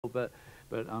But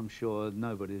I'm sure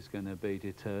nobody's going to be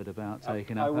deterred about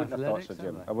taking I up wouldn't athletics. have thought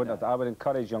so, Jim. I wouldn't. I would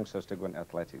encourage youngsters to go into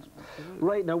athletics. Absolutely.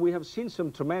 Right, now we have seen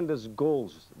some tremendous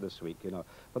goals this week, you know,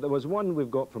 but there was one we've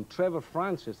got from Trevor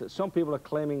Francis that some people are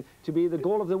claiming to be the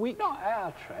goal of the week. Not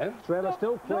our Trev. Trevor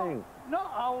still playing.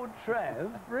 Not old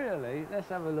Trev, really. Let's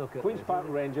have a look at Queen's this. Park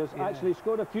Rangers actually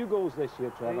scored a few goals this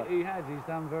year, Trevor. He has. He's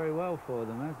done very well for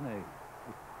them, hasn't he?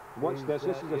 Watch this.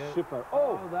 This is a super.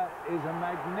 Oh, that is a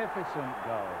magnificent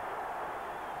goal.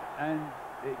 And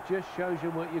it just shows you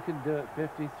what you can do at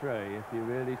 53 if you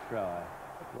really try.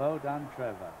 Well done,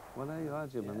 Trevor. Well, there you are,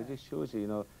 Jim. I mean, it just shows you, you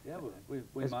know. Yeah, well,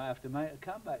 we might have to make a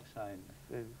comeback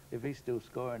soon if he's still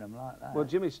scoring them like that. Well,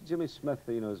 Jimmy Smith,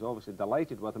 you know, is obviously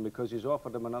delighted with him because he's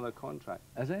offered him another contract.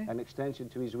 Has he? An extension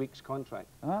to his week's contract.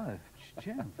 Oh,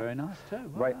 Jim, very nice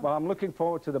too. Right, well, I'm looking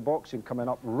forward to the boxing coming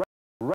up.